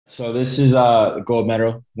So this is a gold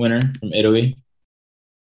medal winner from Italy.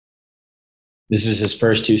 This is his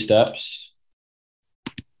first two steps.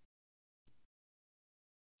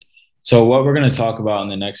 So what we're going to talk about in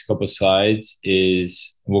the next couple of slides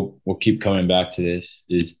is we'll keep coming back to this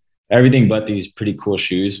is everything but these pretty cool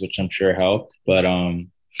shoes, which I'm sure helped. But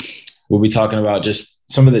we'll be talking about just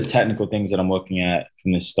some of the technical things that I'm looking at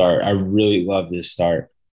from the start. I really love this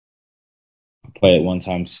start. I'll play it one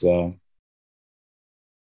time slow.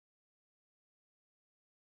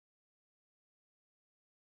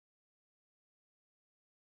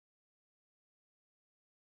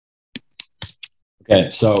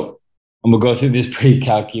 Okay, so I'm gonna go through this pretty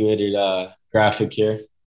calculated graphic here.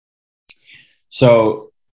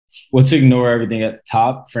 So let's ignore everything at the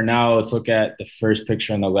top. For now, let's look at the first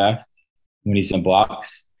picture on the left when he's in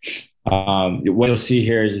blocks. What you'll see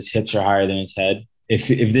here is his hips are higher than his head. If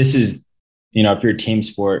this is, if you're a team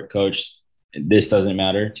sport coach, this doesn't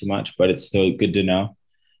matter too much, but it's still good to know.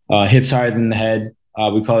 Hips higher than the head.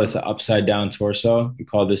 We call this an upside down torso. We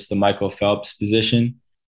call this the Michael Phelps position.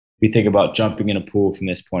 We think about jumping in a pool from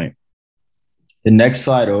this point. The next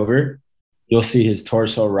slide over, you'll see his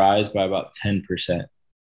torso rise by about 10%.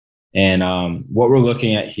 And what we're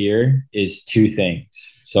looking at here is two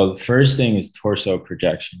things. So the first thing is torso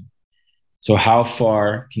projection. So how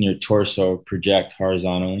far can your torso project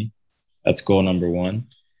horizontally? That's goal number one.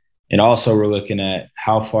 And also we're looking at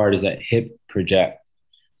how far does that hip project?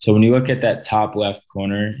 So when you look at that top left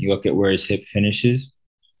corner, you look at where his hip finishes.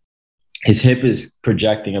 His hip is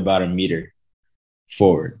projecting about 1 meter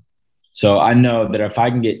forward. So I know that if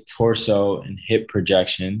I can get torso and hip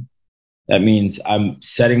projection, that means I'm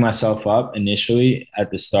setting myself up initially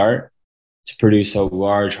at the start to produce a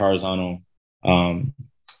large horizontal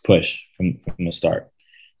push from the start.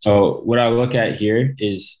 So what I look at here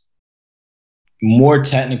is more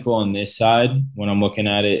technical on this side when I'm looking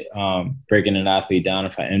at it, breaking an athlete down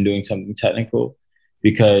if I am doing something technical,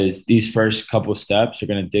 because these first couple steps are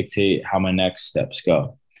going to dictate how my next steps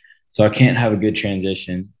go. So I can't have a good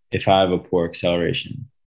transition if I have a poor acceleration.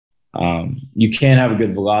 You can't have a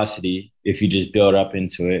good velocity if you just build up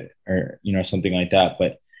into it or, something like that.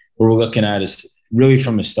 But what we're looking at is really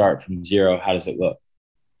from the start, from zero, how does it look?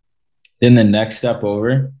 Then the next step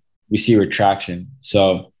over, we see retraction.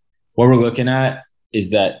 So what we're looking at is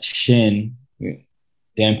that shin,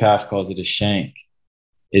 Dan Paff calls it a shank,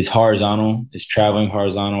 is horizontal, is traveling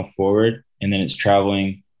horizontal forward, and then it's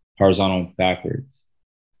traveling horizontal backwards.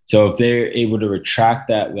 So if they're able to retract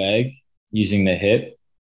that leg using the hip,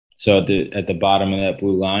 so at the bottom of that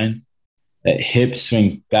blue line, that hip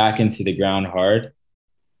swings back into the ground hard,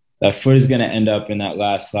 that foot is going to end up in that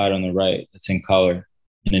last slide on the right that's in color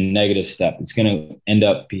in a negative step. It's going to end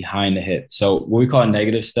up behind the hip. So what we call a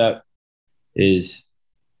negative step is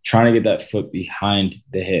trying to get that foot behind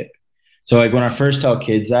the hip. So like when I first tell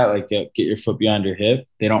kids that, like get your foot behind your hip,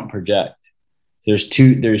 they don't project. There's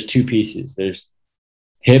two pieces. There's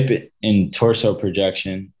hip and torso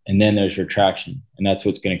projection, and then there's retraction. And that's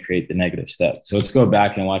what's going to create the negative step. So let's go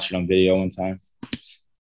back and watch it on video one time.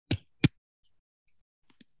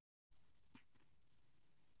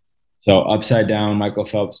 So upside down, Michael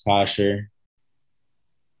Phelps posture.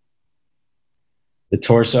 The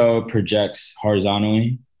torso projects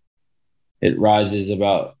horizontally. It rises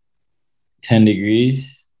about 10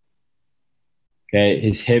 degrees. Okay,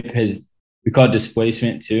 his hip has, we call it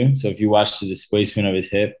displacement too. So if you watch the displacement of his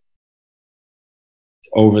hip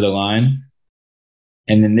over the line,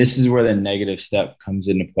 and then this is where the negative step comes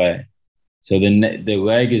into play. So the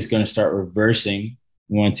leg is going to start reversing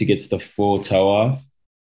once he gets the full toe off.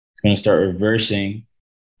 It's going to start reversing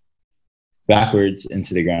backwards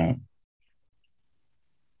into the ground.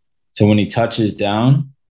 So when he touches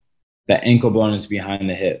down, that ankle bone is behind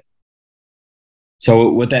the hip. So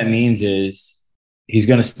what that means is he's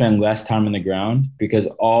going to spend less time on the ground because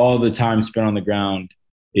all the time spent on the ground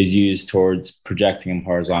is used towards projecting him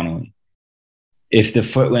horizontally. If the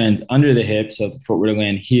foot lands under the hip, so if the foot were to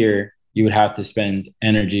land here, you would have to spend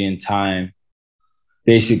energy and time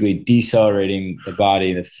basically decelerating the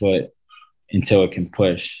body, the foot, until it can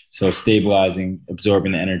push. So stabilizing,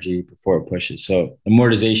 absorbing the energy before it pushes. So the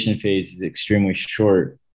amortization phase is extremely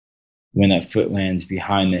short when that foot lands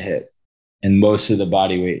behind the hip and most of the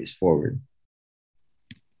body weight is forward.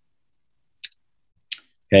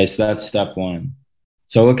 Okay, so that's step one.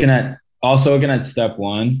 So looking at step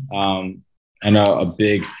one, I know a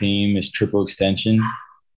big theme is triple extension.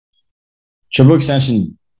 Triple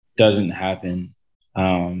extension doesn't happen.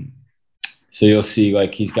 So you'll see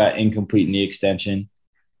like he's got incomplete knee extension.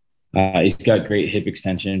 He's got great hip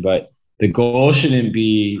extension, but the goal shouldn't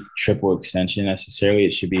be triple extension necessarily.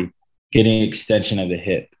 It should be getting extension of the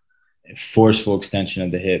hip. forceful extension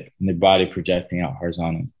of the hip and the body projecting out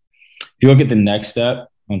horizontally. If you look at the next step,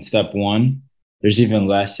 on step 1, there's even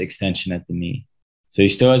less extension at the knee. So he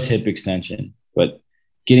still has hip extension, but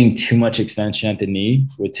getting too much extension at the knee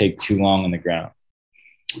would take too long on the ground.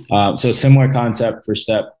 So similar concept for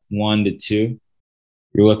step 1 to 2.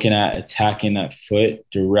 You're looking at attacking that foot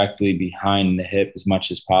directly behind the hip as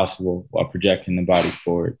much as possible while projecting the body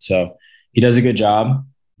forward. So he does a good job.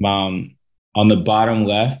 On the bottom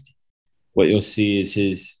left, what you'll see is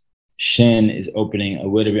his shin is opening a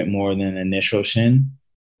little bit more than the initial shin,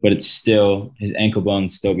 but it's still, his ankle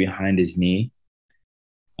bone's still behind his knee.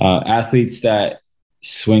 Athletes that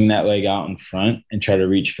swing that leg out in front and try to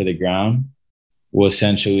reach for the ground will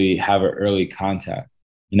essentially have an early contact.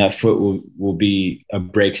 And that foot will be a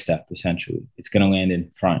break step, essentially. It's going to land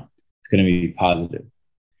in front. It's going to be positive.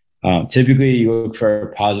 Typically, you look for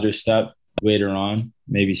a positive step later on,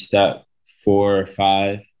 maybe step 4 or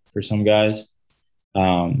 5 for some guys,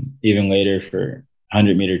 even later for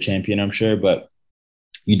 100-meter champion, I'm sure. But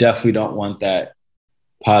you definitely don't want that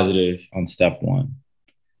positive on step 1.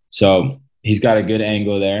 So he's got a good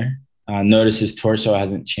angle there. Notice his torso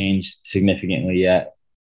hasn't changed significantly yet.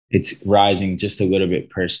 It's rising just a little bit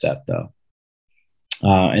per step, though.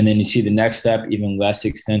 And then you see the next step, even less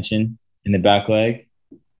extension in the back leg.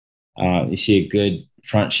 You see a good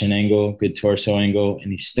front shin angle, good torso angle,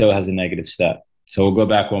 and he still has a negative step. So we'll go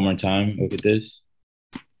back one more time. Look at this.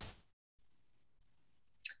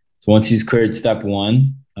 So once he's cleared step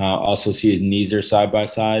 1, also see his knees are side by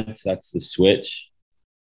side. So that's the switch.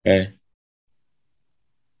 Okay.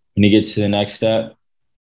 When he gets to the next step,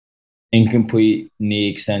 incomplete knee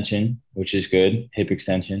extension, which is good, hip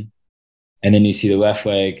extension. And then you see the left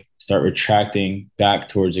leg start retracting back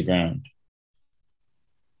towards the ground.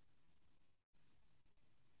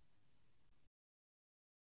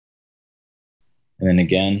 And then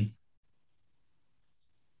again,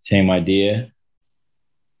 same idea.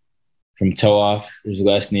 From toe off, there's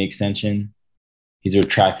less knee extension. He's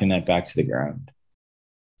retracting that back to the ground.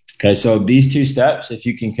 Okay, so these 2 steps, if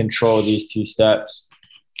you can control these 2 steps,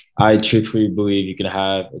 I truthfully believe you could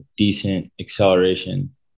have a decent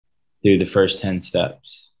acceleration through the first 10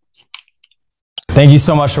 steps. Thank you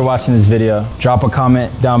so much for watching this video. Drop a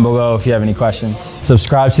comment down below if you have any questions.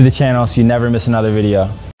 Subscribe to the channel so you never miss another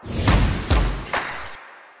video.